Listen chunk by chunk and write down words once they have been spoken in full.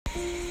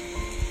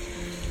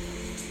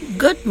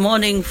Good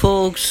morning,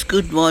 folks.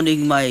 Good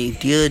morning, my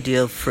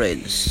dear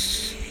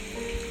friends.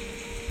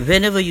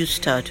 Whenever you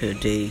start your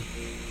day,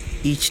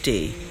 each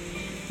day,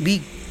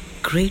 be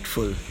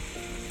grateful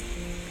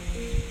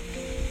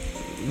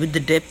with the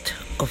depth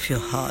of your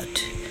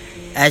heart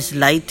as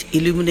light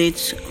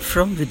illuminates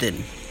from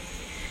within.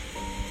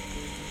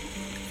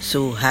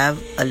 So,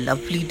 have a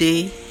lovely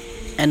day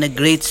and a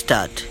great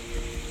start.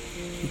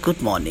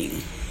 Good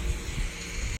morning.